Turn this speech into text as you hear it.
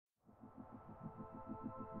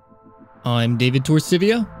I'm David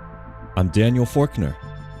Torcivia. I'm Daniel Forkner.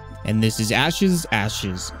 And this is Ashes,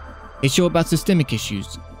 Ashes, a show about systemic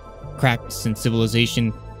issues, cracks in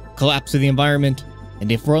civilization, collapse of the environment,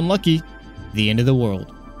 and if we're unlucky, the end of the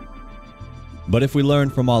world. But if we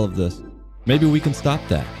learn from all of this, maybe we can stop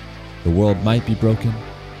that. The world might be broken,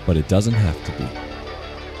 but it doesn't have to be.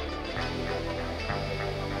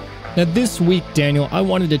 Now this week, Daniel, I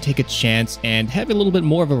wanted to take a chance and have a little bit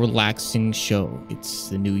more of a relaxing show. It's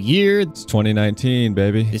the new year. It's 2019,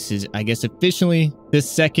 baby. This is, I guess, officially the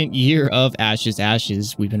second year of Ashes,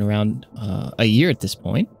 Ashes. We've been around a year at this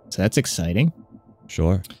point, so that's exciting.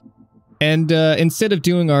 Sure. And instead of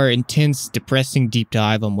doing our intense, depressing deep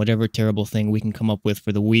dive on whatever terrible thing we can come up with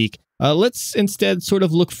for the week, let's instead sort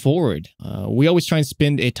of look forward. We always try and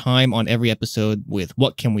spend a time on every episode with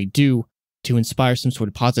what can we do to inspire some sort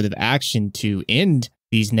of positive action to end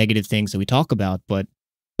these negative things that we talk about. But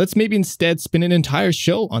let's maybe instead spend an entire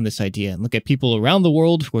show on this idea and look at people around the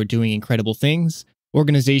world who are doing incredible things,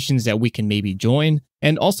 organizations that we can maybe join,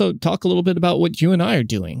 and also talk a little bit about what you and I are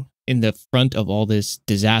doing in the front of all this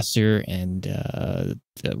disaster and the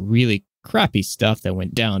really crappy stuff that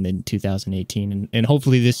went down in 2018. And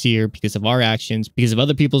hopefully this year, because of our actions, because of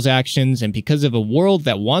other people's actions, and because of a world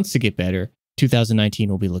that wants to get better, 2019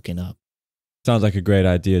 will be looking up. Sounds like a great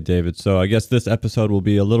idea, David. So I guess this episode will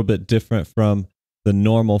be a little bit different from the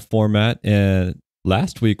normal format. And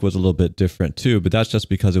last week was a little bit different too, but that's just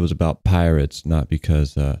because it was about pirates, not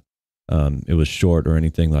because it was short or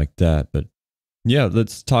anything like that. But yeah,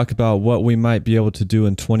 let's talk about what we might be able to do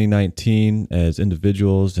in 2019 as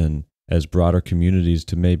individuals and as broader communities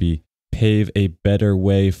to maybe pave a better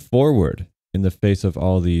way forward in the face of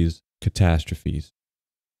all these catastrophes.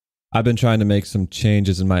 I've been trying to make some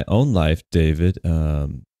changes in my own life, David.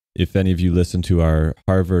 If any of you listened to our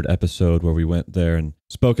Harvard episode where we went there and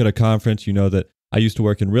spoke at a conference, you know that I used to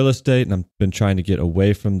work in real estate and I've been trying to get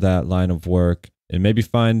away from that line of work and maybe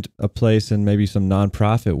find a place in maybe some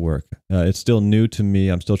nonprofit work. It's still new to me.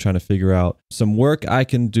 I'm still trying to figure out some work I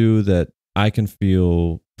can do that I can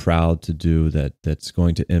feel proud to do that's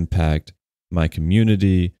going to impact my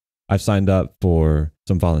community. I've signed up for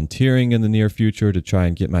some volunteering in the near future to try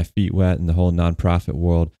and get my feet wet in the whole nonprofit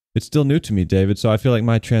world. It's still new to me, David, so I feel like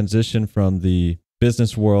my transition from the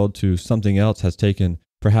business world to something else has taken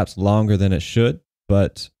perhaps longer than it should,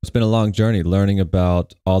 but it's been a long journey learning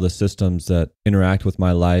about all the systems that interact with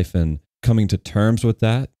my life and coming to terms with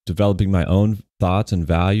that, developing my own thoughts and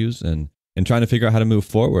values and trying to figure out how to move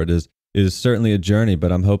forward is certainly a journey,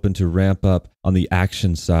 but I'm hoping to ramp up on the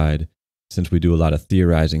action side. Since we do a lot of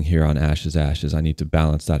theorizing here on Ashes, Ashes, I need to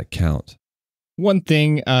balance that account. One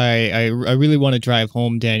thing I really want to drive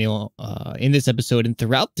home, Daniel, in this episode and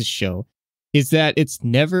throughout the show is that it's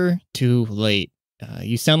never too late.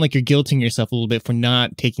 You sound like you're guilting yourself a little bit for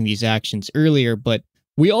not taking these actions earlier, but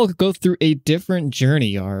we all go through a different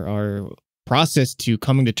journey. Our process to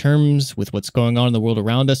coming to terms with what's going on in the world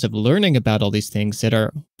around us, of learning about all these things that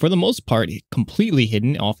are, for the most part, completely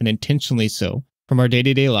hidden, often intentionally so, from our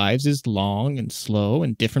day-to-day lives is long and slow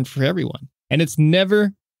and different for everyone. And it's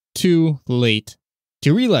never too late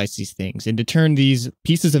to realize these things and to turn these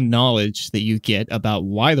pieces of knowledge that you get about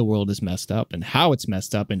why the world is messed up and how it's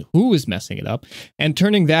messed up and who is messing it up, and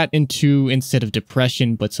turning that into, instead of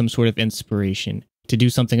depression, but some sort of inspiration to do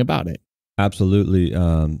something about it. Absolutely.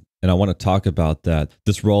 And I want to talk about that,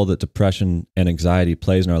 this role that depression and anxiety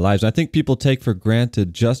plays in our lives. I think people take for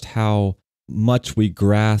granted just how much we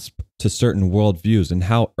grasp to certain worldviews and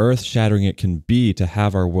how earth-shattering it can be to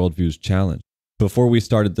have our worldviews challenged. Before we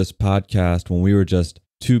started this podcast, when we were just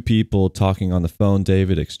two people talking on the phone,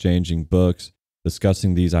 David, exchanging books,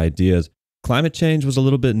 discussing these ideas, climate change was a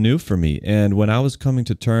little bit new for me. And when I was coming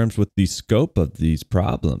to terms with the scope of these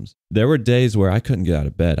problems, there were days where I couldn't get out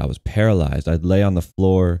of bed. I was paralyzed. I'd lay on the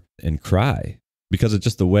floor and cry because of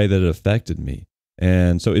just the way that it affected me.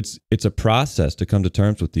 And so it's a process to come to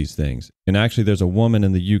terms with these things. And actually, there's a woman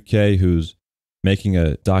in the UK who's making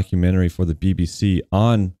a documentary for the BBC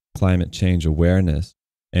on climate change awareness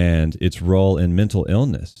and its role in mental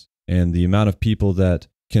illness and the amount of people that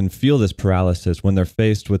can feel this paralysis when they're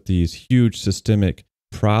faced with these huge systemic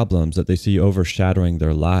problems that they see overshadowing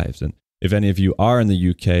their lives. And if any of you are in the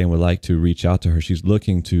UK and would like to reach out to her, she's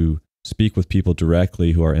looking to speak with people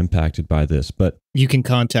directly who are impacted by this. But you can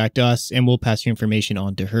contact us and we'll pass your information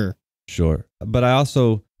on to her. Sure. But I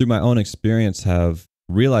also, through my own experience, have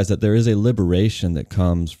realized that there is a liberation that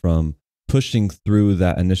comes from pushing through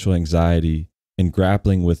that initial anxiety and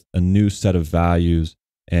grappling with a new set of values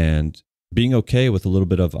and being okay with a little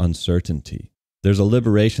bit of uncertainty. There's a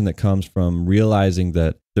liberation that comes from realizing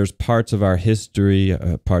that there's parts of our history,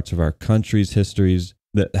 parts of our country's histories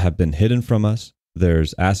that have been hidden from us.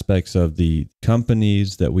 There's aspects of the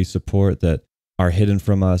companies that we support that are hidden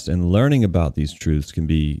from us, and learning about these truths can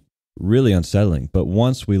be really unsettling. But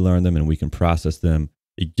once we learn them and we can process them,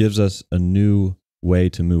 it gives us a new way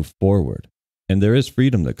to move forward. And there is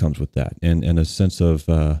freedom that comes with that, and a sense of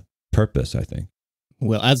purpose, I think.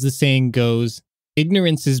 Well, as the saying goes,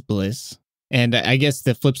 ignorance is bliss. And I guess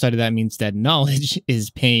the flip side of that means that knowledge is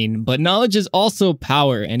pain, but knowledge is also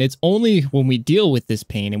power. And it's only when we deal with this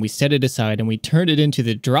pain and we set it aside and we turn it into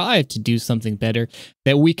the drive to do something better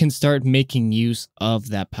that we can start making use of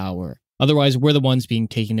that power. Otherwise, we're the ones being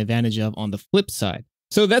taken advantage of on the flip side.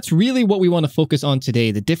 So that's really what we want to focus on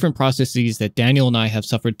today, the different processes that Daniel and I have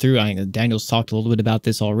suffered through. Daniel's talked a little bit about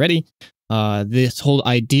this already. This whole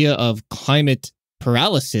idea of climate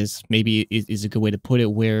paralysis maybe is a good way to put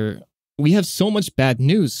it, where we have so much bad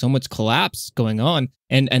news, so much collapse going on.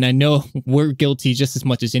 And I know we're guilty just as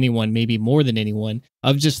much as anyone, maybe more than anyone,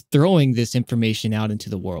 of just throwing this information out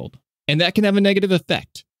into the world. And that can have a negative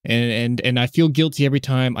effect. And I feel guilty every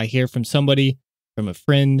time I hear from somebody, from a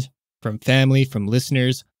friend, from family, from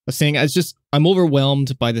listeners, saying, I'm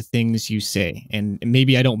overwhelmed by the things you say. And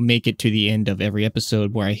maybe I don't make it to the end of every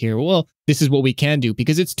episode where I hear, well, this is what we can do,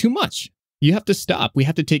 because it's too much. You have to stop. We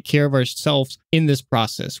have to take care of ourselves in this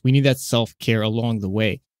process. We need that self-care along the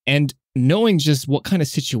way. And knowing just what kind of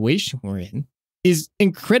situation we're in is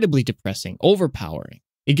incredibly depressing, overpowering.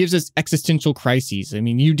 It gives us existential crises. I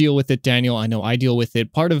mean, you deal with it, Daniel. I know I deal with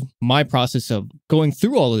it. Part of my process of going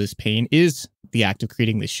through all of this pain is the act of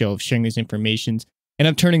creating this show, of sharing these informations, and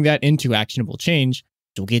of turning that into actionable change,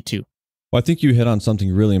 which we'll get to. Well, I think you hit on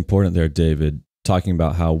something really important there, David, talking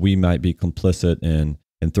about how we might be complicit in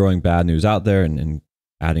throwing bad news out there and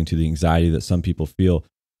adding to the anxiety that some people feel.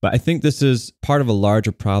 But I think this is part of a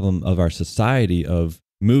larger problem of our society of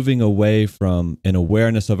moving away from an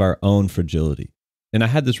awareness of our own fragility. And I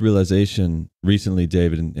had this realization recently,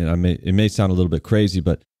 David, and it may sound a little bit crazy,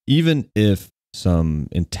 but even if some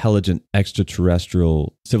intelligent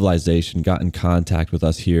extraterrestrial civilization got in contact with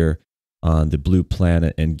us here on the blue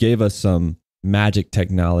planet and gave us some magic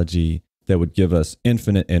technology that would give us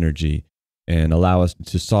infinite energy and allow us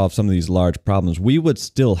to solve some of these large problems, we would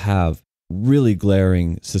still have really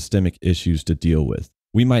glaring systemic issues to deal with.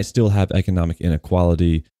 We might still have economic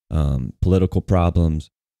inequality, political problems.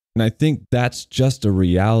 And I think that's just a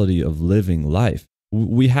reality of living life.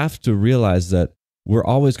 We have to realize that we're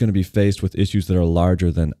always going to be faced with issues that are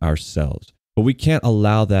larger than ourselves. But we can't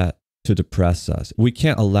allow that to depress us. We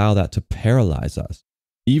can't allow that to paralyze us.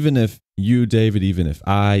 Even if you, David, even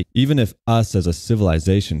if us as a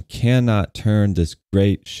civilization cannot turn this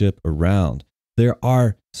great ship around, there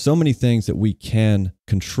are so many things that we can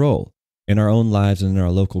control in our own lives and in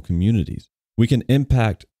our local communities. We can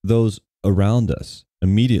impact those around us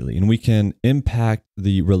immediately, and we can impact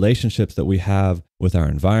the relationships that we have with our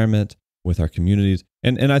environment, with our communities.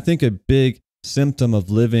 And I think a big symptom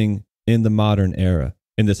of living in the modern era,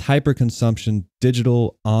 in this hyper-consumption,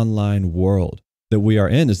 digital, online world that we are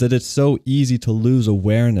in, is that it's so easy to lose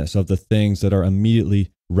awareness of the things that are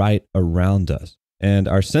immediately right around us. And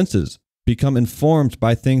our senses become informed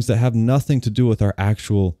by things that have nothing to do with our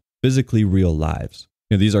actual physically real lives.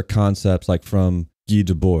 These are concepts like from Guy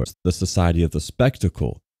Debord, The Society of the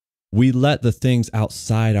Spectacle. We let the things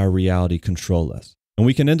outside our reality control us, and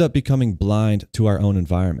we can end up becoming blind to our own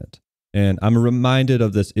environment. And I'm reminded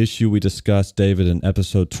of this issue we discussed, David, in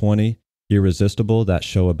episode 20, Irresistible, that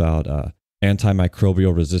show about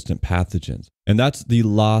antimicrobial resistant pathogens. And that's the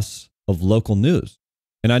loss of local news.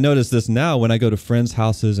 And I notice this now when I go to friends'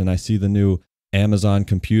 houses and I see the new Amazon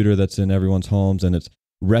computer that's in everyone's homes, and it's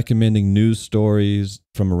recommending news stories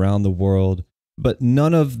from around the world. But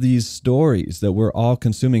none of these stories that we're all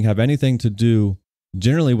consuming have anything to do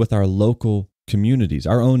generally with our local communities,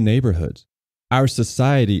 our own neighborhoods. Our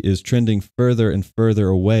society is trending further and further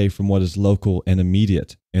away from what is local and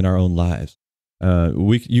immediate in our own lives.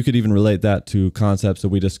 You could even relate that to concepts that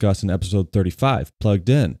we discussed in episode 35, Plugged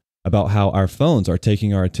In, about how our phones are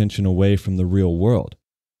taking our attention away from the real world.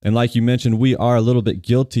 And like you mentioned, we are a little bit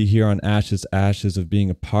guilty here on Ashes Ashes of being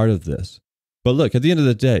a part of this. But look, at the end of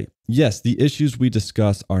the day, yes, the issues we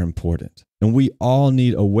discuss are important, and we all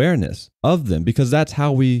need awareness of them, because that's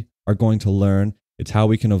how we are going to learn. It's how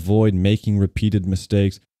we can avoid making repeated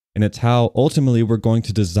mistakes, and it's how ultimately we're going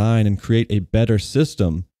to design and create a better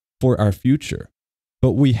system for our future.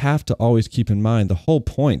 But we have to always keep in mind the whole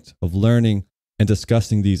point of learning and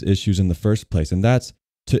discussing these issues in the first place, and that's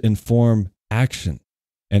to inform action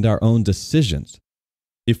and our own decisions.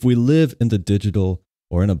 If we live in the digital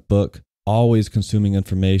or in a book, always consuming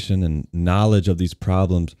information and knowledge of these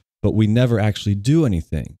problems, but we never actually do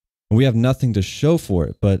anything, and we have nothing to show for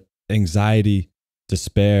it but anxiety,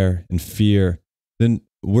 despair, and fear, then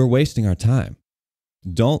we're wasting our time.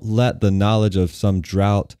 Don't let the knowledge of some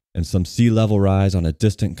drought and some sea level rise on a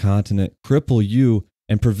distant continent cripple you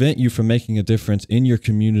and prevent you from making a difference in your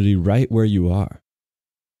community right where you are.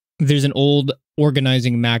 There's an old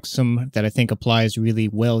organizing maxim that I think applies really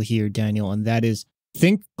well here, Daniel, and that is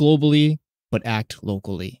think globally, but act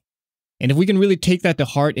locally. And if we can really take that to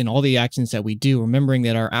heart in all the actions that we do, remembering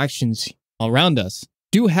that our actions around us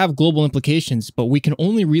do have global implications, but we can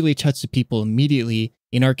only really touch the people immediately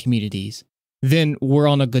in our communities, then we're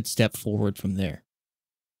on a good step forward from there.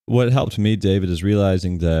 What helped me, David, is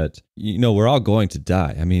realizing that, we're all going to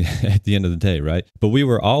die. I mean, at the end of the day, right? But we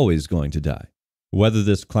were always going to die. Whether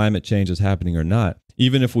this climate change is happening or not,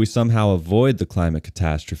 even if we somehow avoid the climate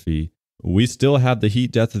catastrophe, we still have the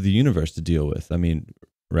heat death of the universe to deal with. I mean,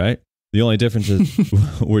 right? The only difference is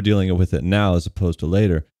we're dealing with it now as opposed to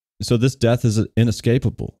later. So this death is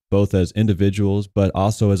inescapable, both as individuals, but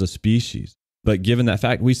also as a species. But given that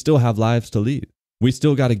fact, we still have lives to lead. We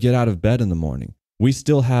still got to get out of bed in the morning. We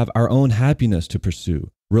still have our own happiness to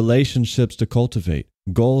pursue, relationships to cultivate,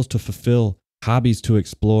 goals to fulfill, hobbies to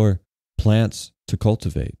explore, plants to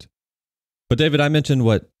cultivate. But David, I mentioned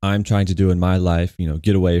what I'm trying to do in my life,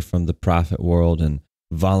 get away from the profit world and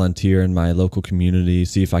volunteer in my local community,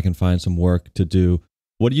 see if I can find some work to do.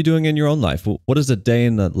 What are you doing in your own life? What does a day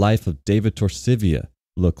in the life of David Torcivia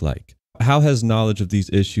look like? How has knowledge of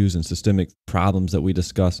these issues and systemic problems that we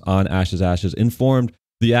discuss on Ashes Ashes informed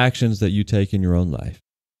the actions that you take in your own life?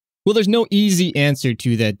 Well, there's no easy answer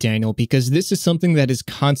to that, Daniel, because this is something that is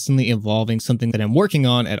constantly evolving, something that I'm working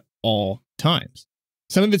on at all times.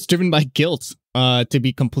 Some of it's driven by guilt, to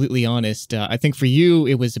be completely honest. I think for you,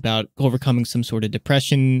 it was about overcoming some sort of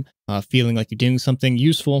depression, feeling like you're doing something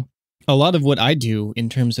useful. A lot of what I do in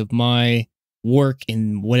terms of my work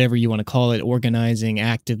in whatever you want to call it, organizing,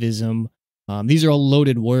 activism, these are all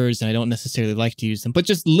loaded words and I don't necessarily like to use them, but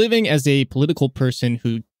just living as a political person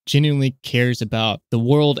who genuinely cares about the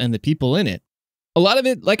world and the people in it. A lot of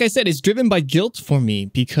it, like I said, is driven by guilt for me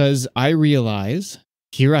because I realize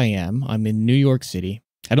here I am, I'm in New York City.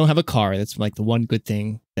 I don't have a car. That's like the one good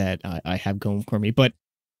thing that I have going for me. But,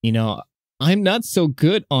 I'm not so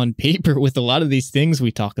good on paper with a lot of these things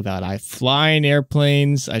we talk about. I fly in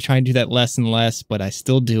airplanes. I try and do that less and less, but I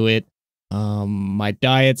still do it. My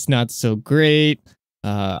diet's not so great.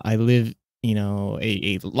 I live,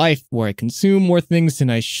 a life where I consume more things than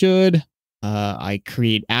I should. I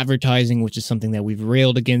create advertising, which is something that we've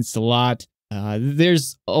railed against a lot.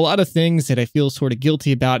 There's a lot of things that I feel sort of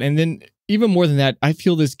guilty about. And then even more than that, I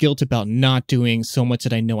feel this guilt about not doing so much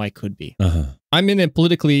that I know I could be. I'm in a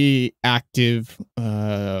politically active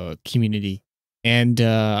community. And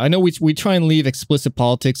I know we try and leave explicit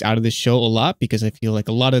politics out of this show a lot because I feel like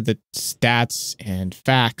a lot of the stats and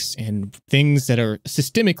facts and things that are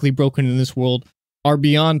systemically broken in this world are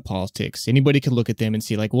beyond politics. Anybody could look at them and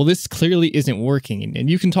see like, well, this clearly isn't working. And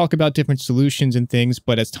you can talk about different solutions and things,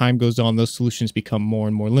 but as time goes on, those solutions become more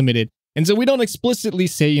and more limited. And so we don't explicitly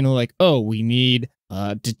say, we need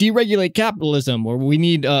to deregulate capitalism or we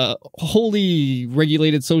need wholly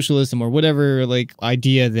regulated socialism or whatever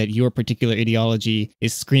idea that your particular ideology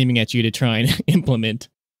is screaming at you to try and implement.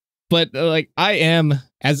 But I am,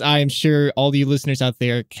 as I am sure all you listeners out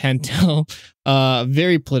there can tell,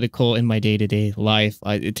 very political in my day-to-day life.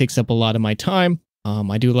 It takes up a lot of my time.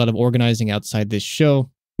 I do a lot of organizing outside this show.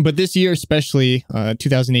 But this year, especially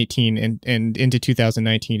 2018 and into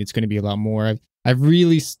 2019, it's going to be a lot more. I've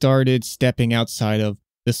really started stepping outside of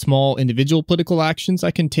the small individual political actions I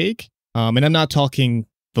can take. And I'm not talking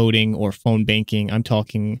voting or phone banking. I'm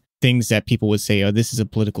talking things that people would say, oh, this is a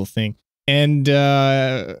political thing. And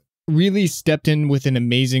really stepped in with an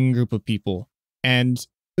amazing group of people. And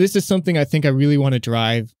this is something I think I really want to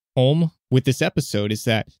drive home with this episode is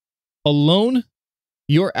that alone,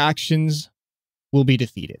 your actions will be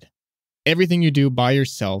defeated. Everything you do by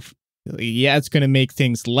yourself, yeah, it's going to make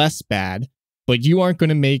things less bad, but you aren't going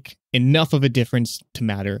to make enough of a difference to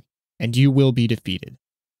matter, and you will be defeated.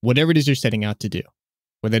 Whatever it is you're setting out to do,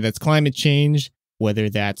 whether that's climate change, whether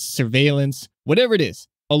that's surveillance, whatever it is,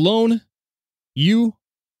 alone, you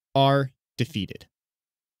are defeated.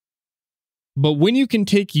 But when you can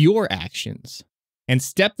take your actions and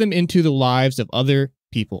step them into the lives of other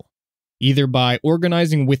people, either by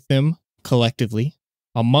organizing with them collectively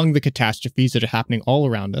among the catastrophes that are happening all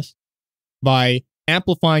around us, by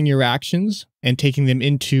amplifying your actions and taking them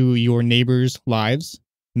into your neighbors' lives,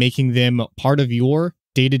 making them part of your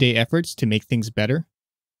day-to-day efforts to make things better.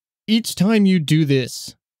 Each time you do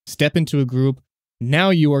this, step into a group, now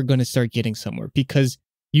you are going to start getting somewhere because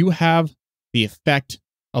you have the effect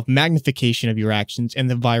of magnification of your actions and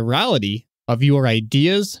the virality of your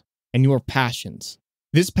ideas and your passions.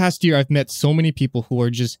 This past year, I've met so many people who are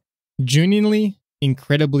just genuinely,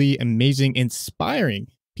 incredibly amazing, inspiring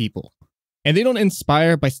people. And they don't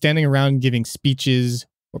inspire by standing around giving speeches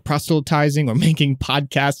or proselytizing or making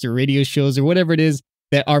podcasts or radio shows or whatever it is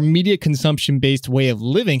that our media consumption-based way of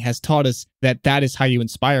living has taught us that that is how you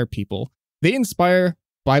inspire people. They inspire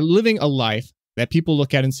by living a life that people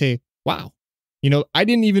look at and say, wow, I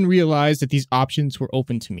didn't even realize that these options were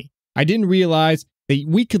open to me. I didn't realize that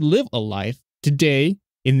we could live a life today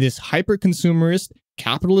in this hyper-consumerist,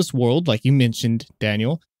 capitalist world, like you mentioned,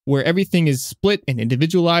 Daniel, where everything is split and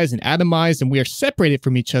individualized and atomized, and we are separated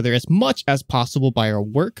from each other as much as possible by our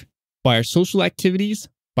work, by our social activities,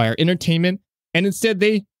 by our entertainment, and instead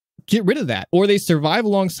they get rid of that, or they survive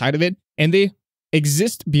alongside of it, and they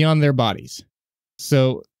exist beyond their bodies.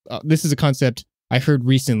 So this is a concept I heard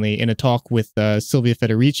recently in a talk with Silvia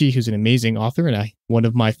Federici, who's an amazing author, and one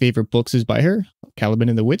of my favorite books is by her, Caliban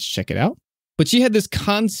and the Witch. Check it out. But she had this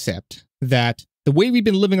concept that the way we've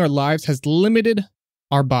been living our lives has limited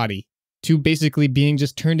our body to basically being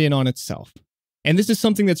just turned in on itself. And this is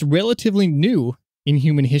something that's relatively new in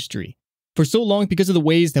human history. For so long, because of the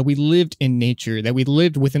ways that we lived in nature, that we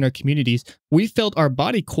lived within our communities, we felt our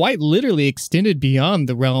body quite literally extended beyond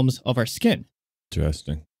the realms of our skin.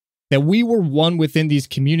 Interesting. That we were one within these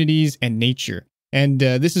communities and nature. And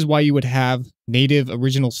this is why you would have native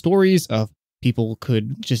original stories of people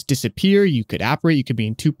could just disappear, you could apparate, you could be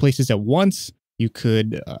in two places at once, you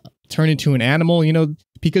could turn into an animal,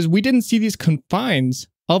 because we didn't see these confines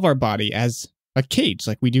of our body as a cage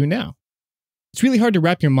like we do now. It's really hard to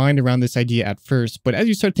wrap your mind around this idea at first, but as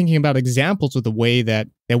you start thinking about examples of the way that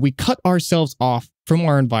we cut ourselves off from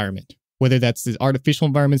our environment, whether that's the artificial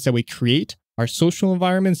environments that we create, our social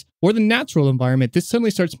environments, or the natural environment, this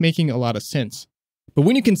suddenly starts making a lot of sense. But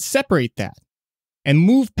when you can separate that and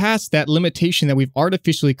move past that limitation that we've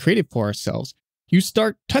artificially created for ourselves, you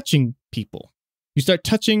start touching people. You start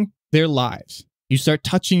touching their lives. You start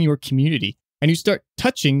touching your community, and you start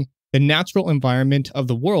touching the natural environment of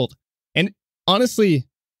the world. And honestly,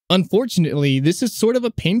 unfortunately, this is sort of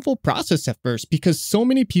a painful process at first because so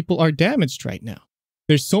many people are damaged right now.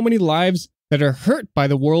 There's so many lives that are hurt by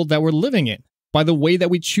the world that we're living in, by the way that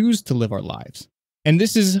we choose to live our lives. And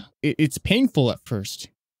it's painful at first.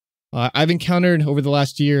 I've encountered over the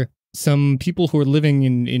last year some people who are living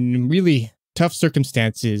in really tough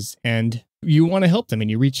circumstances, and you want to help them,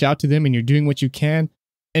 and you reach out to them, and you're doing what you can,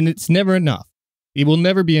 and it's never enough. It will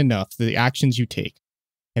never be enough, the actions you take.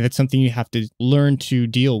 And that's something you have to learn to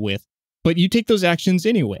deal with. But you take those actions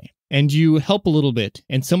anyway, and you help a little bit,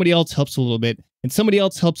 and somebody else helps a little bit, and somebody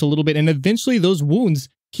else helps a little bit, and eventually those wounds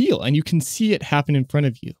heal, and you can see it happen in front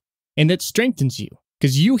of you. And it strengthens you,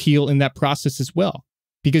 because you heal in that process as well,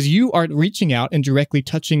 because you are reaching out and directly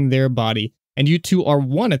touching their body, and you two are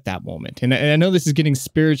one at that moment. And I know this is getting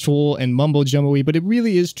spiritual and mumbo-jumbo-y, but it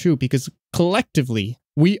really is true, because collectively,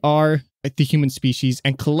 we are the human species,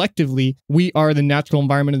 and collectively, we are the natural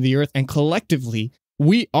environment of the earth, and collectively,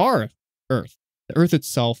 we are Earth. The earth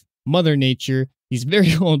itself, Mother Nature, these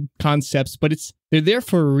very old concepts, but they're there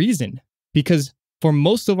for a reason, because for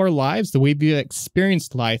most of our lives, the way we've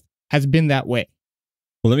experienced life has been that way.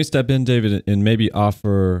 Well, let me step in, David, and maybe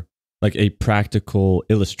offer like a practical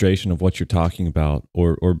illustration of what you're talking about,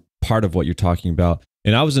 or part of what you're talking about.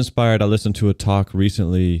 And I was inspired. I listened to a talk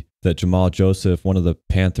recently that Jamal Joseph, one of the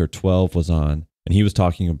Panther 12, was on, and he was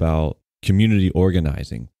talking about community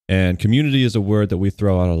organizing. And community is a word that we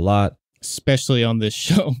throw out a lot, especially on this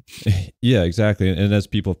show. Yeah, exactly. And as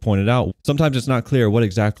people have pointed out, sometimes it's not clear what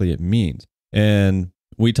exactly it means. And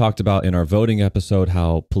we talked about in our voting episode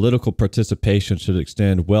how political participation should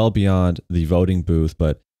extend well beyond the voting booth,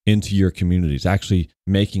 but into your communities, actually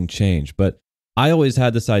making change. But I always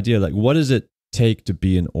had this idea, like, what does it take to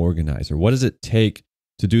be an organizer? What does it take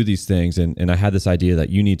to do these things? And I had this idea that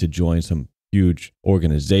you need to join some huge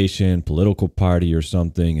organization, political party or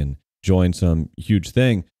something, and join some huge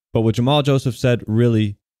thing. But what Jamal Joseph said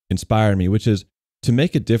really inspired me, which is to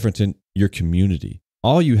make a difference in your community.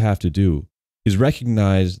 All you have to do is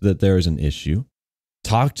recognize that there is an issue,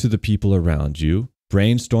 talk to the people around you,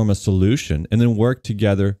 brainstorm a solution, and then work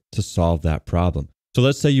together to solve that problem. So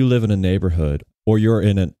let's say you live in a neighborhood or you're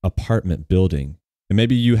in an apartment building, and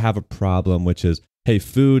maybe you have a problem, which is, hey,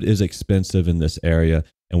 food is expensive in this area,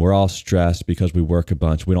 and we're all stressed because we work a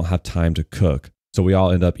bunch. We don't have time to cook. So we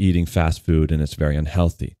all end up eating fast food, and it's very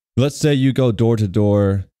unhealthy. Let's say you go door to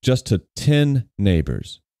door just to 10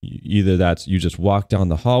 neighbors. Either that's you just walk down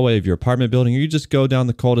the hallway of your apartment building, or you just go down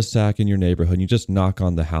the cul-de-sac in your neighborhood and you just knock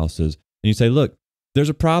on the houses and you say, look, there's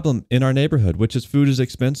a problem in our neighborhood, which is food is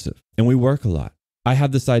expensive and we work a lot. I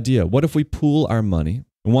have this idea. What if we pool our money?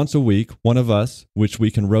 Once a week, one of us, which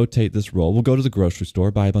we can rotate this role, will go to the grocery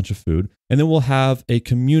store, buy a bunch of food, and then we'll have a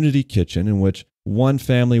community kitchen in which one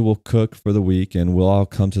family will cook for the week and we'll all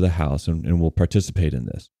come to the house and we'll participate in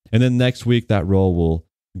this. And then next week, that role will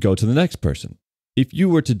go to the next person. If you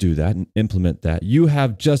were to do that and implement that, you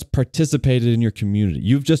have just participated in your community.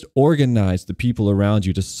 You've just organized the people around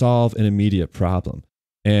you to solve an immediate problem.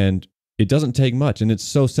 And it doesn't take much, and it's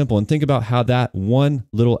so simple. And think about how that one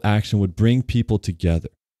little action would bring people together.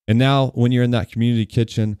 And now when you're in that community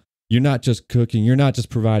kitchen, you're not just cooking, you're not just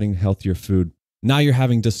providing healthier food. Now you're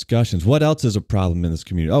having discussions. What else is a problem in this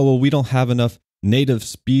community? Oh, well, we don't have enough native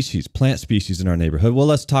species, plant species in our neighborhood. Well,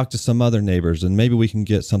 let's talk to some other neighbors and maybe we can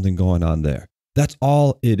get something going on there. That's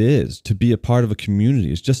all it is to be a part of a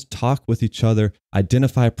community, is just talk with each other,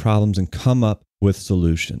 identify problems, and come up with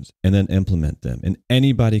solutions and then implement them. And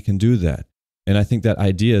anybody can do that. And I think that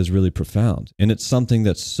idea is really profound. And it's something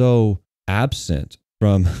that's so absent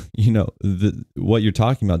from, what you're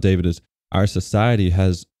talking about, David, is our society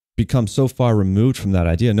has become so far removed from that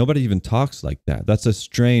idea. Nobody even talks like that. That's a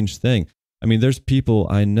strange thing. I mean, there's people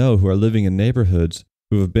I know who are living in neighborhoods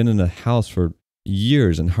who have been in a house for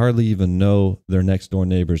years and hardly even know their next door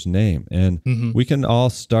neighbor's name. And we can all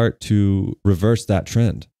start to reverse that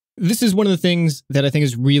trend. This is one of the things that I think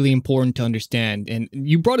is really important to understand. And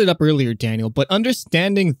you brought it up earlier, Daniel, but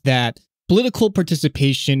understanding that political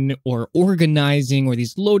participation or organizing or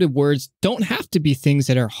these loaded words don't have to be things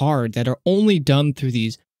that are hard, that are only done through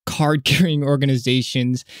these card-carrying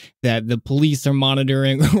organizations that the police are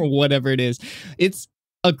monitoring or whatever it is. It's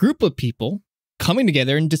a group of people coming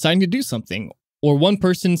together and deciding to do something. Or one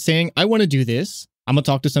person saying, I want to do this. I'm going to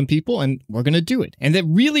talk to some people and we're going to do it. And that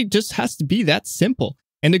really just has to be that simple.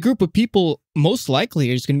 And a group of people, most likely,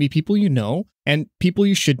 is going to be people you know and people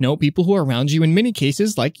you should know, people who are around you. In many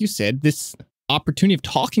cases, like you said, this opportunity of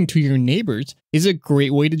talking to your neighbors is a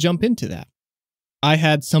great way to jump into that. I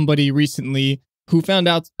had somebody recently who found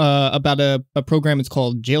out about a program. It's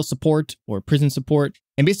called jail support or prison support.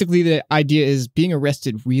 And basically the idea is being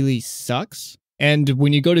arrested really sucks. And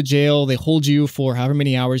when you go to jail, they hold you for however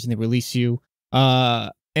many hours and they release you.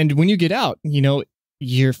 And when you get out,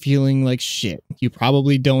 you're feeling like shit. You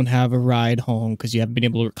probably don't have a ride home because you haven't been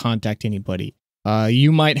able to contact anybody.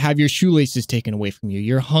 You might have your shoelaces taken away from you.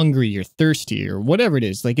 You're hungry, you're thirsty, or whatever it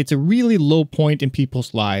is. Like, it's a really low point in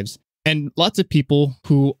people's lives. And lots of people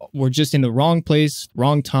who were just in the wrong place,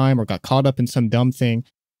 wrong time, or got caught up in some dumb thing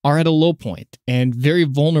are at a low point and very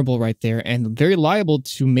vulnerable right there and very liable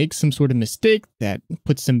to make some sort of mistake that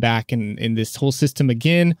puts them back in this whole system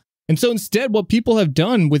again. And so instead, what people have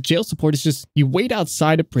done with jail support is just you wait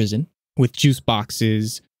outside a prison with juice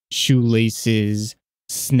boxes, shoelaces,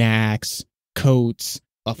 snacks, coats,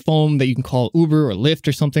 a phone that you can call Uber or Lyft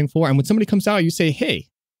or something for. And when somebody comes out, you say, hey,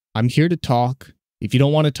 I'm here to talk. If you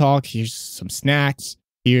don't want to talk, here's some snacks.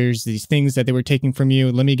 Here's these things that they were taking from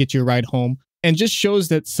you. Let me get you a ride home. And just shows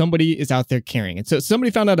that somebody is out there caring. And so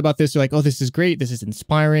somebody found out about this. They're like, oh, this is great. This is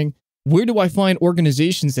inspiring. Where do I find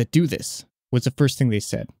organizations that do this? Was the first thing they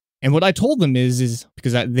said. And what I told them is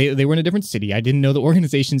because they were in a different city. I didn't know the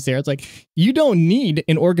organizations there. It's like, you don't need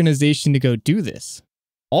an organization to go do this.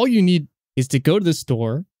 All you need is to go to the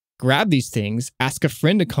store, grab these things, ask a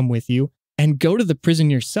friend to come with you, and go to the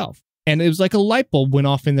prison yourself. And it was like a light bulb went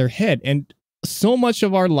off in their head. And so much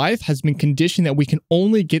of our life has been conditioned that we can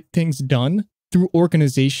only get things done through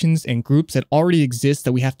organizations and groups that already exist,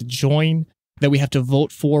 that we have to join, that we have to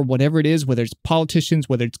vote for, whatever it is, whether it's politicians,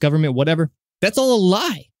 whether it's government, whatever. That's all a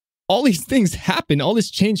lie. All these things happen. All this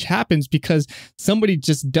change happens because somebody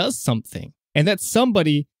just does something. And that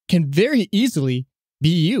somebody can very easily be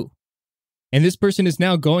you. And this person is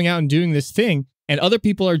now going out and doing this thing, and other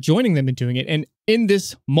people are joining them in doing it. And in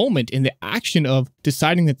this moment, in the action of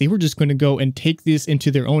deciding that they were just going to go and take this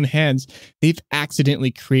into their own hands, they've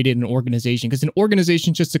accidentally created an organization. Because an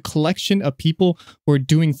organization is just a collection of people who are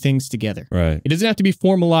doing things together. Right. It doesn't have to be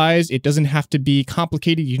formalized. It doesn't have to be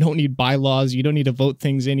complicated. You don't need bylaws. You don't need to vote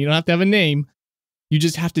things in. You don't have to have a name. You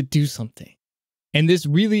just have to do something. And this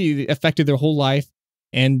really affected their whole life.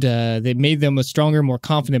 And they made them a stronger, more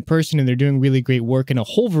confident person. And they're doing really great work in a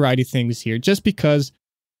whole variety of things here just because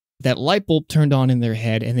that light bulb turned on in their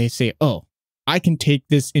head and they say, oh, I can take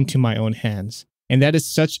this into my own hands. And that is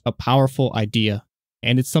such a powerful idea.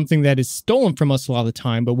 And it's something that is stolen from us a lot of the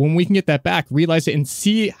time. But when we can get that back, realize it, and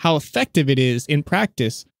see how effective it is in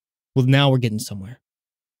practice, well, now we're getting somewhere.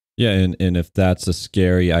 Yeah, and if that's a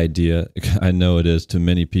scary idea, I know it is to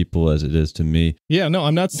many people as it is to me. Yeah, no,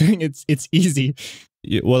 I'm not saying it's easy.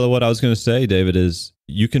 Well, what I was going to say, David, is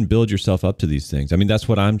you can build yourself up to these things. I mean, that's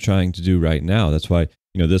what I'm trying to do right now. That's why,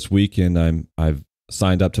 this weekend I've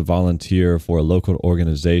signed up to volunteer for a local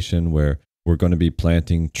organization where we're going to be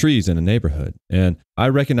planting trees in a neighborhood. And I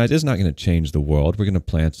recognize it's not going to change the world. We're going to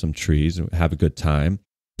plant some trees and have a good time.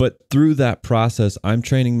 But through that process, I'm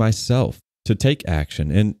training myself to take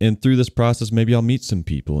action. And through this process, maybe I'll meet some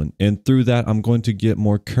people. And through that, I'm going to get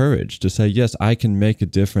more courage to say, yes, I can make a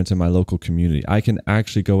difference in my local community. I can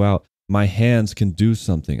actually go out. My hands can do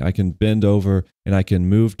something. I can bend over and I can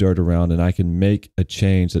move dirt around and I can make a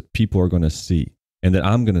change that people are going to see and that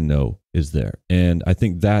I'm going to know is there. And I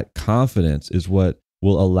think that confidence is what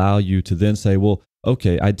will allow you to then say, well,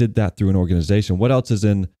 okay, I did that through an organization. What else is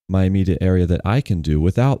in my immediate area that I can do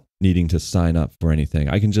without needing to sign up for anything?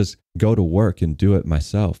 I can just go to work and do it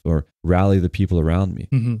myself or rally the people around me.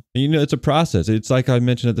 Mm-hmm. And, it's a process. It's like I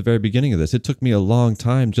mentioned at the very beginning of this. It took me a long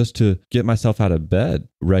time just to get myself out of bed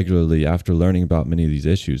regularly after learning about many of these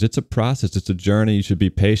issues. It's a process. It's a journey. You should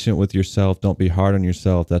be patient with yourself. Don't be hard on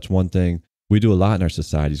yourself. That's one thing we do a lot in our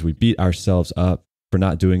societies. We beat ourselves up for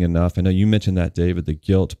not doing enough. I know you mentioned that, David, the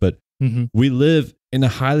guilt, but we live in a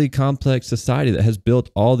highly complex society that has built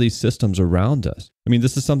all these systems around us. I mean,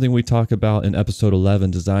 this is something we talk about in episode 11,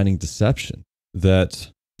 Designing Deception,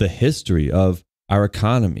 that the history of our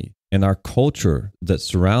economy and our culture that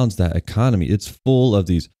surrounds that economy, it's full of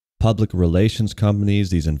these public relations companies,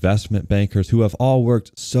 these investment bankers who have all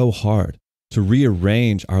worked so hard to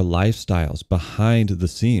rearrange our lifestyles behind the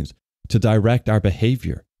scenes, to direct our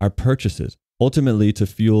behavior, our purchases, ultimately to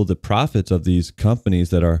fuel the profits of these companies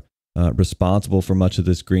that are responsible for much of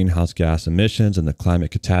this greenhouse gas emissions and the climate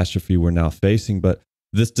catastrophe we're now facing. But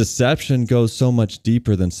this deception goes so much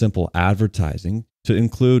deeper than simple advertising to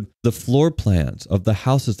include the floor plans of the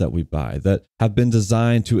houses that we buy that have been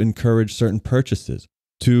designed to encourage certain purchases,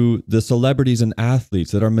 to the celebrities and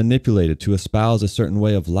athletes that are manipulated to espouse a certain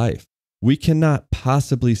way of life. We cannot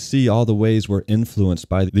possibly see all the ways we're influenced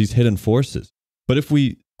by these hidden forces. But if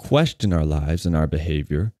we question our lives and our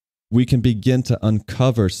behavior, we can begin to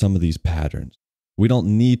uncover some of these patterns. We don't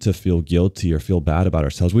need to feel guilty or feel bad about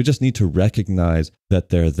ourselves. We just need to recognize that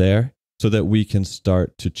they're there so that we can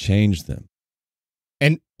start to change them.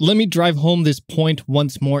 And let me drive home this point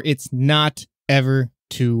once more. It's not ever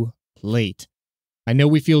too late. I know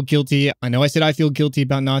we feel guilty. I know I said I feel guilty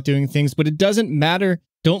about not doing things, but it doesn't matter.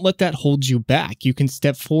 Don't let that hold you back. You can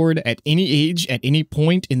step forward at any age, at any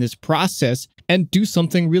point in this process, and do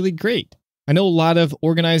something really great. I know a lot of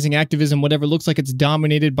organizing, activism, whatever, looks like it's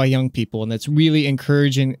dominated by young people, and that's really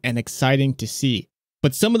encouraging and exciting to see.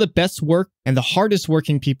 But some of the best work and the hardest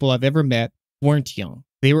working people I've ever met weren't young.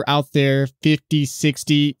 They were out there 50,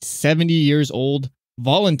 60, 70 years old,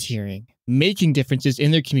 volunteering, making differences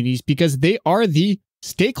in their communities because they are the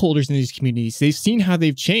stakeholders in these communities. They've seen how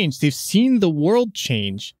they've changed. They've seen the world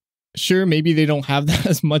change. Sure, maybe they don't have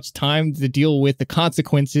as much time to deal with the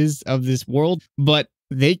consequences of this world, but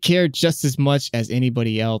they care just as much as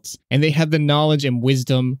anybody else, and they have the knowledge and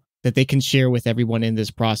wisdom that they can share with everyone in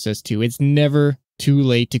this process too. It's never too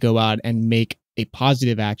late to go out and make a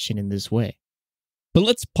positive action in this way. But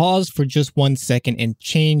let's pause for just 1 second and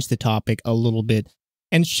change the topic a little bit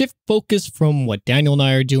and shift focus from what Daniel and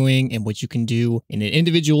I are doing and what you can do in an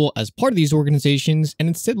individual as part of these organizations, and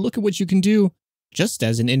instead look at what you can do just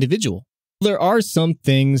as an individual. There are some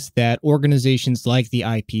things that organizations like the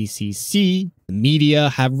IPCC, the media,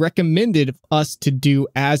 have recommended us to do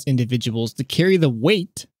as individuals to carry the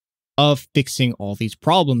weight of fixing all these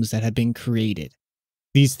problems that have been created.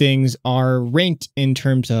 These things are ranked in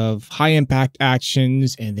terms of high impact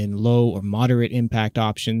actions and then low or moderate impact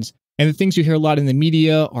options. And the things you hear a lot in the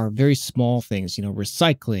media are very small things,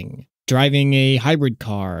 recycling, driving a hybrid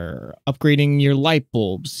car, upgrading your light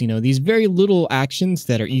bulbs, these very little actions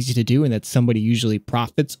that are easy to do and that somebody usually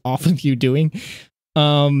profits off of you doing.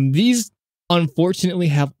 These unfortunately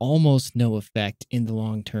have almost no effect in the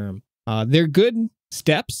long term. They're good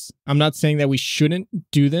steps. I'm not saying that we shouldn't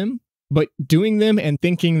do them, but doing them and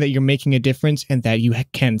thinking that you're making a difference and that you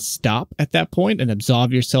can stop at that point and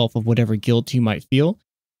absolve yourself of whatever guilt you might feel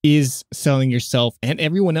is selling yourself and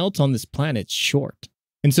everyone else on this planet short.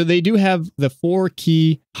 And so they do have the 4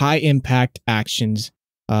 key high impact actions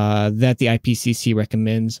that the IPCC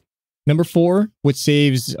recommends. Number 4, which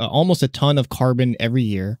saves almost a ton of carbon every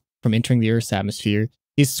year from entering the Earth's atmosphere,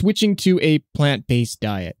 is switching to a plant-based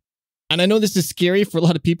diet. And I know this is scary for a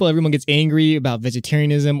lot of people. Everyone gets angry about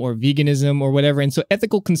vegetarianism or veganism or whatever. And so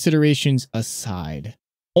ethical considerations aside,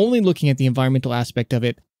 only looking at the environmental aspect of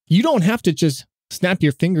it, you don't have to just snap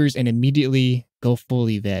your fingers and immediately go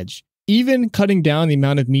fully veg. even cutting down the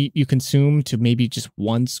amount of meat you consume to maybe just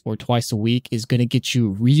once or twice a week is going to get you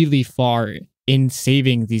really far in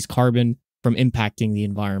saving these carbon from impacting the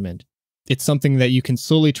environment. It's something that you can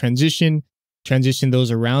slowly transition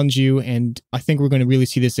those around you, and I think we're going to really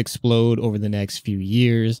see this explode over the next few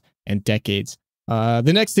years and decades.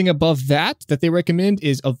 The next thing above that they recommend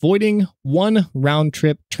is avoiding one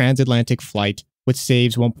round-trip transatlantic flight, which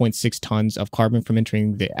saves 1.6 tons of carbon from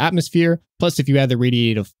entering the atmosphere. Plus, if you add the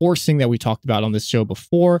radiative forcing that we talked about on this show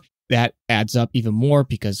before, that adds up even more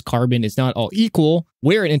because carbon is not all equal.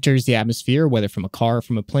 Where it enters the atmosphere, whether from a car or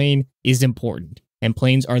from a plane, is important. And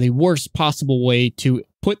planes are the worst possible way to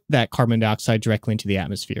put that carbon dioxide directly into the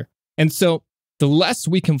atmosphere. And so the less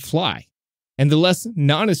we can fly and the less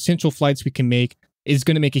non-essential flights we can make is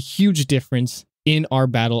going to make a huge difference in our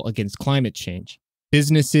battle against climate change.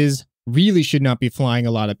 Businesses really should not be flying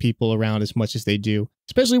a lot of people around as much as they do,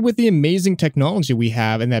 especially with the amazing technology we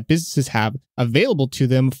have and that businesses have available to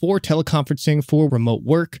them for teleconferencing, for remote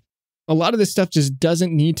work. A lot of this stuff just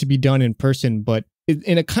doesn't need to be done in person, but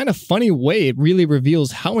in a kind of funny way, it really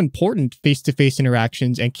reveals how important face-to-face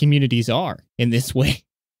interactions and communities are in this way.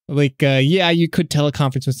 Yeah, you could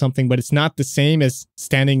teleconference with something, but it's not the same as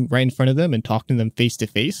standing right in front of them and talking to them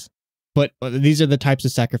face-to-face. But these are the types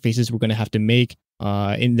of sacrifices we're going to have to make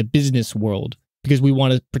in the business world because we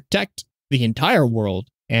want to protect the entire world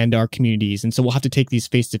and our communities. And so we'll have to take these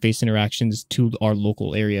face-to-face interactions to our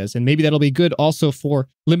local areas. And maybe that'll be good also for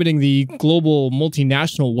limiting the global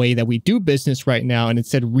multinational way that we do business right now and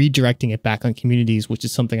instead redirecting it back on communities, which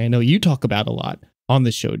is something I know you talk about a lot on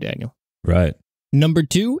the show, Daniel. Right. Number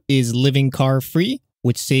 2 is living car-free,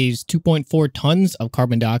 which saves 2.4 tons of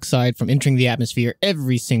carbon dioxide from entering the atmosphere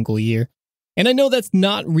every single year. And I know that's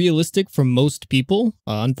not realistic for most people.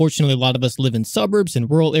 Unfortunately, a lot of us live in suburbs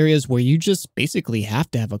and rural areas where you just basically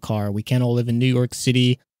have to have a car. We can't all live in New York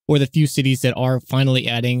City or the few cities that are finally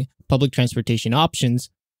adding public transportation options.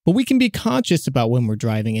 But we can be conscious about when we're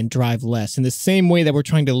driving and drive less in the same way that we're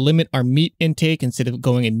trying to limit our meat intake instead of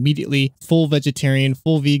going immediately full vegetarian,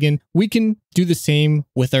 full vegan. We can do the same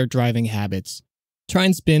with our driving habits. Try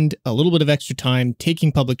and spend a little bit of extra time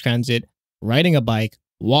taking public transit, riding a bike,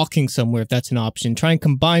 walking somewhere if that's an option. Try and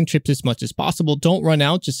combine trips as much as possible. Don't run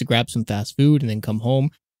out just to grab some fast food and then come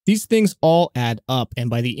home. These things all add up, and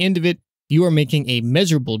by the end of it, you are making a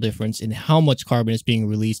measurable difference in how much carbon is being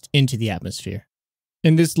released into the atmosphere.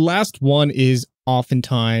 And this last one is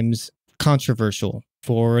oftentimes controversial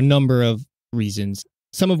for a number of reasons,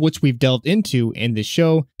 some of which we've delved into in the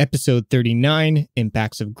show, episode 39,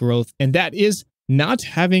 Impacts of Growth, and that is not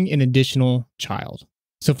having an additional child.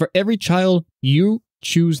 So for every child you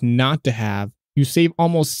choose not to have, you save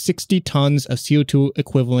almost 60 tons of CO2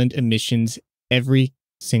 equivalent emissions every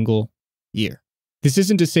single year. This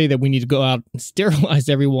isn't to say that we need to go out and sterilize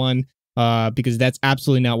everyone, because that's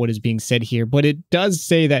absolutely not what is being said here. But it does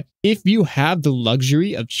say that if you have the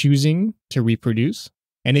luxury of choosing to reproduce,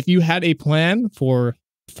 and if you had a plan for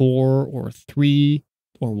 4 or 3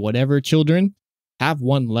 or whatever children, have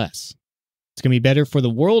one less. It's going to be better for the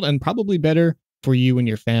world and probably better for you and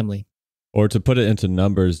your family. Or to put it into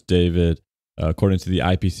numbers, David, according to the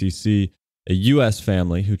IPCC, a U.S.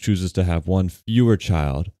 family who chooses to have one fewer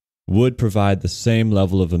child would provide the same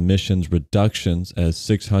level of emissions reductions as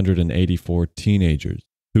 684 teenagers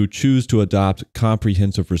who choose to adopt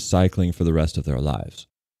comprehensive recycling for the rest of their lives.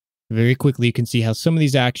 Very quickly, you can see how some of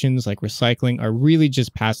these actions, like recycling, are really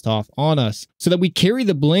just passed off on us so that we carry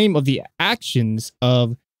the blame of the actions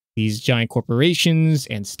of these giant corporations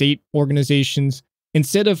and state organizations,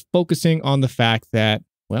 instead of focusing on the fact that,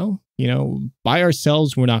 well, by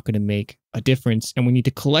ourselves, we're not going to make a difference, and we need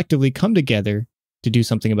to collectively come together to do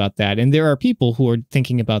something about that. And there are people who are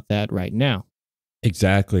thinking about that right now.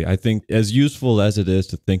 Exactly. I think as useful as it is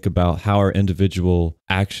to think about how our individual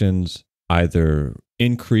actions either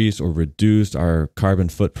increase or reduce our carbon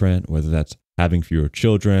footprint, whether that's having fewer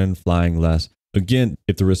children, flying less, again,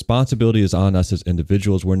 if the responsibility is on us as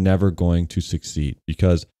individuals, we're never going to succeed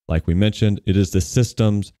because, like we mentioned, it is the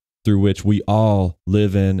systems through which we all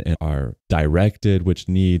live in and are directed, which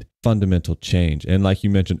need fundamental change. And like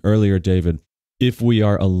you mentioned earlier, David, if we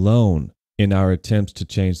are alone in our attempts to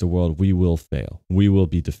change the world, we will fail. We will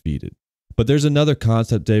be defeated. But there's another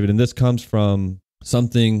concept, David, and this comes from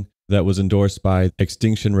something that was endorsed by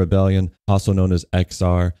Extinction Rebellion, also known as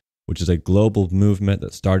XR, which is a global movement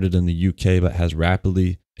that started in the UK but has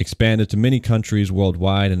rapidly expanded to many countries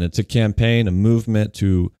worldwide. And it's a campaign, a movement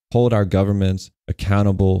to hold our governments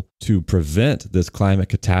accountable to prevent this climate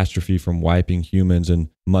catastrophe from wiping humans and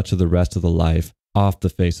much of the rest of the life off the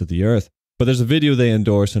face of the earth. But there's a video they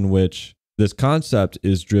endorse in which this concept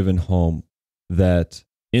is driven home that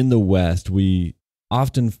in the West, we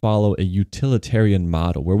often follow a utilitarian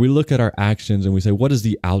model where we look at our actions and we say, what is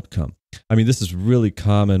the outcome? I mean, this is really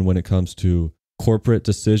common when it comes to corporate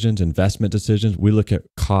decisions, investment decisions. We look at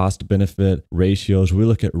cost benefit ratios. We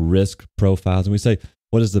look at risk profiles and we say,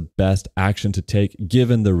 what is the best action to take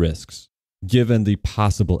given the risks, given the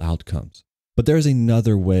possible outcomes? But there's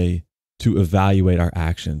another way to evaluate our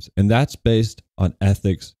actions, and that's based on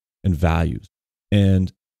ethics and values.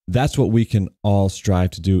 And that's what we can all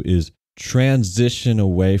strive to do, is transition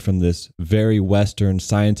away from this very Western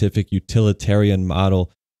scientific utilitarian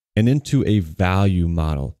model and into a value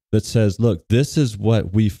model that says, look, this is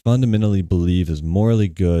what we fundamentally believe is morally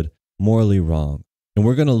good, morally wrong, and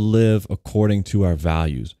we're going to live according to our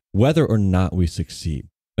values, whether or not we succeed.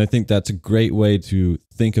 And I think that's a great way to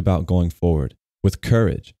think about going forward, with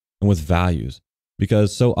courage and with values,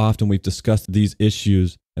 because so often we've discussed these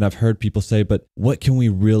issues and I've heard people say, but what can we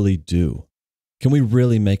really do? Can we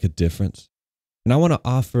really make a difference? And I want to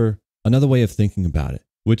offer another way of thinking about it,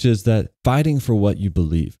 which is that fighting for what you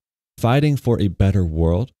believe, fighting for a better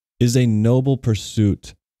world, is a noble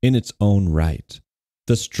pursuit in its own right.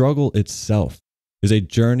 The struggle itself is a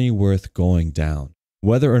journey worth going down.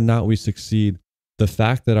 Whether or not we succeed, the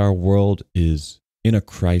fact that our world is in a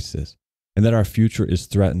crisis and that our future is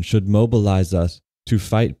threatened should mobilize us to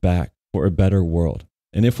fight back for a better world.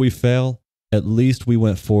 And if we fail, at least we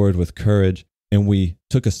went forward with courage and we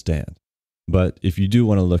took a stand. But if you do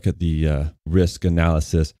want to look at the risk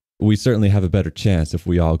analysis, we certainly have a better chance if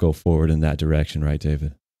we all go forward in that direction, right,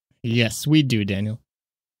 David? Yes, we do, Daniel.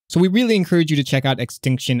 So we really encourage you to check out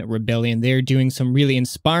Extinction Rebellion. They're doing some really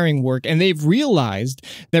inspiring work, and they've realized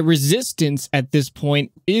that resistance at this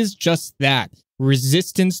point is just that,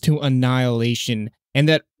 resistance to annihilation, and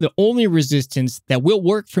that the only resistance that will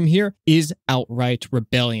work from here is outright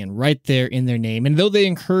rebellion, right there in their name. And though they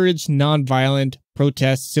encourage nonviolent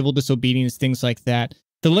protests, civil disobedience, things like that,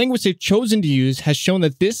 the language they've chosen to use has shown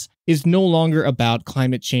that this is no longer about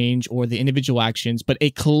climate change or the individual actions, but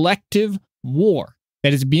a collective war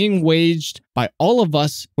that is being waged by all of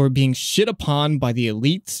us who are being shit upon by the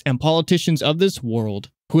elites and politicians of this world,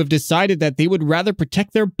 who have decided that they would rather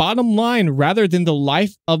protect their bottom line rather than the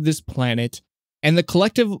life of this planet, and the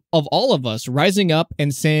collective of all of us rising up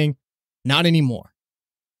and saying, not anymore.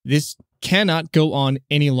 This cannot go on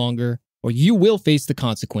any longer, or you will face the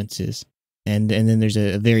consequences. And then there's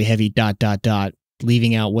a very heavy ...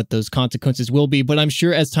 leaving out what those consequences will be. But I'm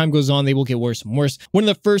sure as time goes on, they will get worse and worse. One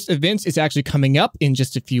of the first events is actually coming up in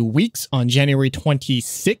just a few weeks on January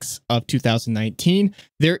 26th of 2019.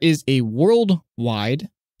 There is a worldwide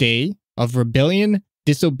day of rebellion,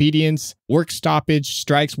 disobedience, work stoppage,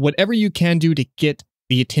 strikes, whatever you can do to get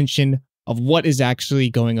the attention of what is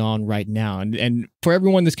actually going on right now. And for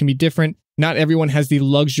everyone, this can be different. Not everyone has the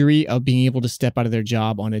luxury of being able to step out of their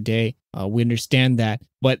job on a day. We understand that.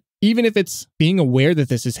 But even if it's being aware that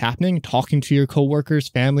this is happening, talking to your coworkers,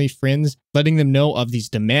 family, friends, letting them know of these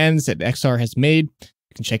demands that XR has made,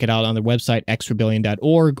 you can check it out on their website,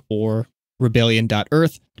 xrebellion.org or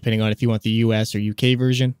rebellion.earth, depending on if you want the US or UK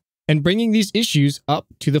version, and bringing these issues up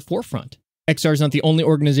to the forefront. XR is not the only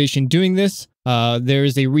organization doing this. There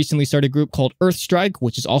is a recently started group called Earth Strike,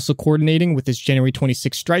 which is also coordinating with this January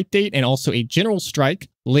 26th strike date, and also a general strike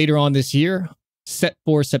later on this year, set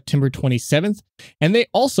for September 27th. And they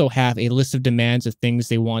also have a list of demands of things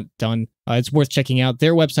they want done. It's worth checking out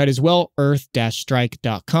their website as well,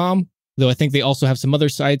 earth-strike.com. Though I think they also have some other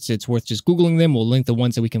sites. It's worth just Googling them. We'll link the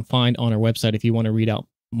ones that we can find on our website if you want to read out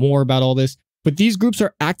more about all this. But these groups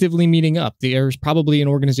are actively meeting up. There's probably an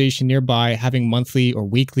organization nearby having monthly or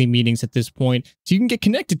weekly meetings at this point, so you can get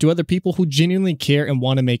connected to other people who genuinely care and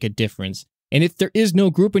want to make a difference. And if there is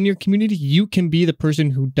no group in your community, you can be the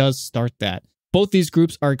person who does start that. Both these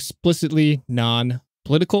groups are explicitly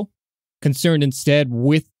non-political, concerned instead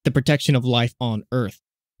with the protection of life on Earth.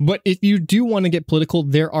 But if you do want to get political,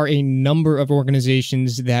 there are a number of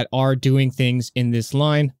organizations that are doing things in this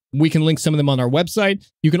line. We can link some of them on our website.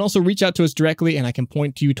 You can also reach out to us directly, and I can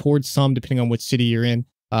point you towards some depending on which city you're in.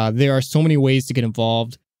 There are so many ways to get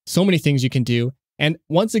involved, so many things you can do. And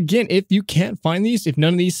once again, if you can't find these, if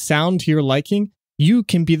none of these sound to your liking, you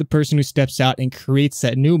can be the person who steps out and creates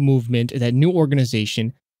that new movement, that new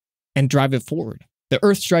organization, and drive it forward. The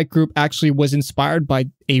Earth Strike group actually was inspired by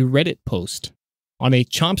a Reddit post on a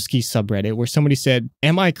Chomsky subreddit where somebody said,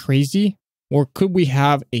 "Am I crazy? Or could we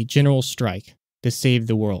have a general strike to save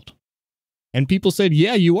the world?" And people said,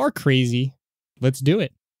 "Yeah, you are crazy. Let's do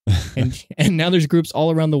it." and now there's groups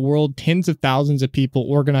all around the world, tens of thousands of people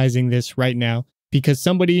organizing this right now because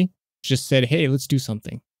somebody just said, "Hey, let's do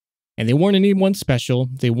something." And they weren't anyone special.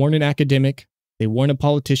 They weren't an academic. They weren't a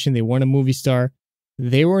politician. They weren't a movie star.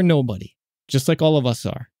 They were nobody, just like all of us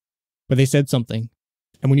are. But they said something.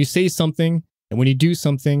 And when you say something, and when you do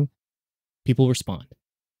something, people respond.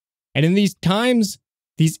 And in these times,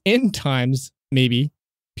 these end times, maybe,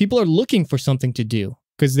 people are looking for something to do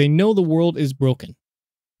because they know the world is broken.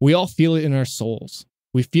 We all feel it in our souls.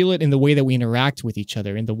 We feel it in the way that we interact with each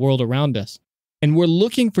other, in the world around us. And we're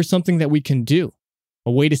looking for something that we can do,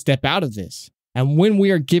 a way to step out of this. And when we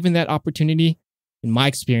are given that opportunity, in my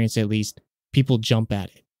experience at least, people jump at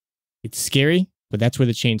it. It's scary, but that's where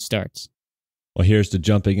the change starts. Well, here's to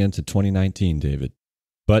jumping into 2019, David.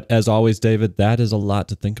 But as always, David, that is a lot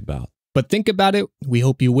to think about. But think about it, we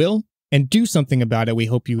hope you will, and do something about it, we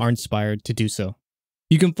hope you are inspired to do so.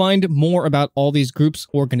 You can find more about all these groups,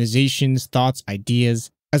 organizations, thoughts, ideas,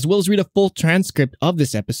 as well as read a full transcript of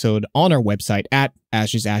this episode on our website at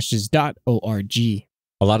ashesashes.org.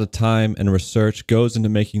 A lot of time and research goes into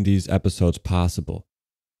making these episodes possible,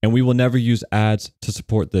 and we will never use ads to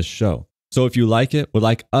support this show. So if you like it, would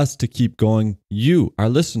like us to keep going, you, our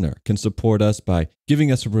listener, can support us by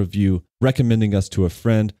giving us a review, recommending us to a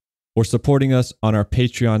friend, or supporting us on our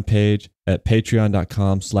Patreon page at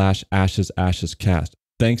patreon.com/ashesashescast.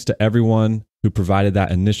 Thanks to everyone who provided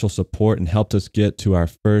that initial support and helped us get to our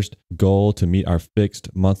first goal to meet our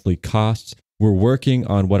fixed monthly costs. We're working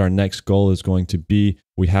on what our next goal is going to be.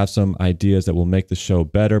 We have some ideas that will make the show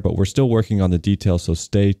better, but we're still working on the details, so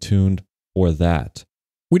stay tuned for that.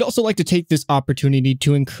 We'd also like to take this opportunity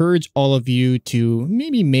to encourage all of you to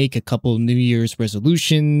maybe make a couple New Year's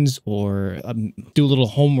resolutions or do a little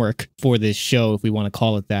homework for this show, if we want to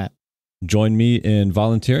call it that. Join me in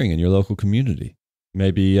volunteering in your local community.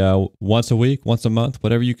 Maybe once a week, once a month,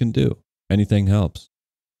 whatever you can do. Anything helps.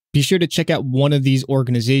 Be sure to check out one of these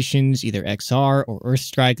organizations, either XR or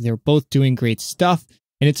Earthstrike. They're both doing great stuff,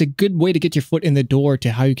 and it's a good way to get your foot in the door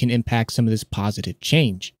to how you can impact some of this positive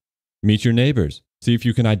change. Meet your neighbors. See if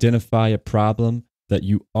you can identify a problem that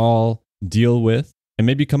you all deal with, and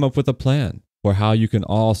maybe come up with a plan for how you can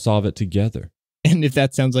all solve it together. And if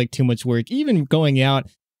that sounds like too much work, even going out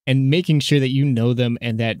and making sure that you know them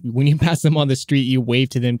and that when you pass them on the street, you wave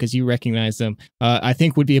to them because you recognize them, I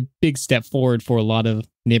think would be a big step forward for a lot of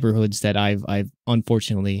neighborhoods that I've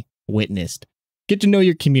unfortunately witnessed. Get to know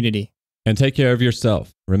your community. And take care of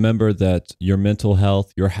yourself. Remember that your mental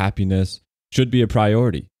health, your happiness should be a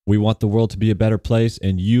priority. We want the world to be a better place,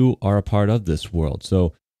 and you are a part of this world.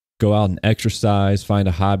 So go out and exercise, find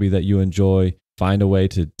a hobby that you enjoy, find a way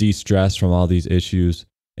to de-stress from all these issues,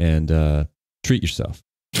 and treat yourself.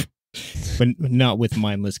 But not with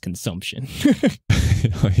mindless consumption.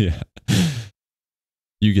 Oh, yeah.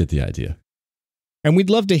 You get the idea. And we'd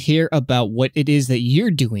love to hear about what it is that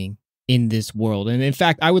you're doing in this world. And in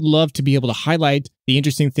fact, I would love to be able to highlight the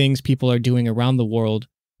interesting things people are doing around the world,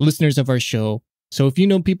 listeners of our show. So if you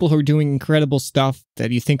know people who are doing incredible stuff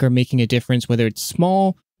that you think are making a difference, whether it's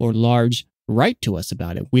small or large, write to us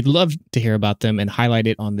about it. We'd love to hear about them and highlight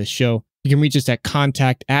it on this show. You can reach us at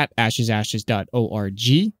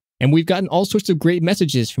contact@ashesashes.org. And we've gotten all sorts of great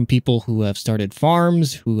messages from people who have started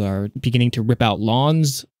farms, who are beginning to rip out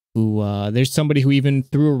lawns, who there's somebody who even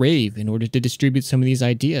threw a rave in order to distribute some of these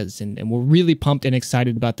ideas. And we're really pumped and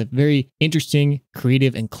excited about the very interesting,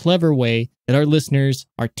 creative, and clever way that our listeners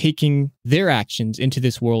are taking their actions into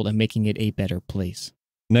this world and making it a better place.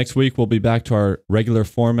 Next week, we'll be back to our regular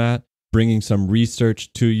format, bringing some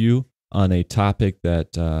research to you on a topic that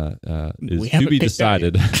is to be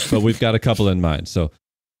decided, but we've got a couple in mind. So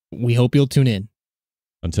we hope you'll tune in.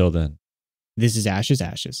 Until then. This is Ashes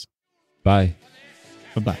Ashes. Bye.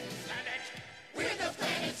 Bye-bye.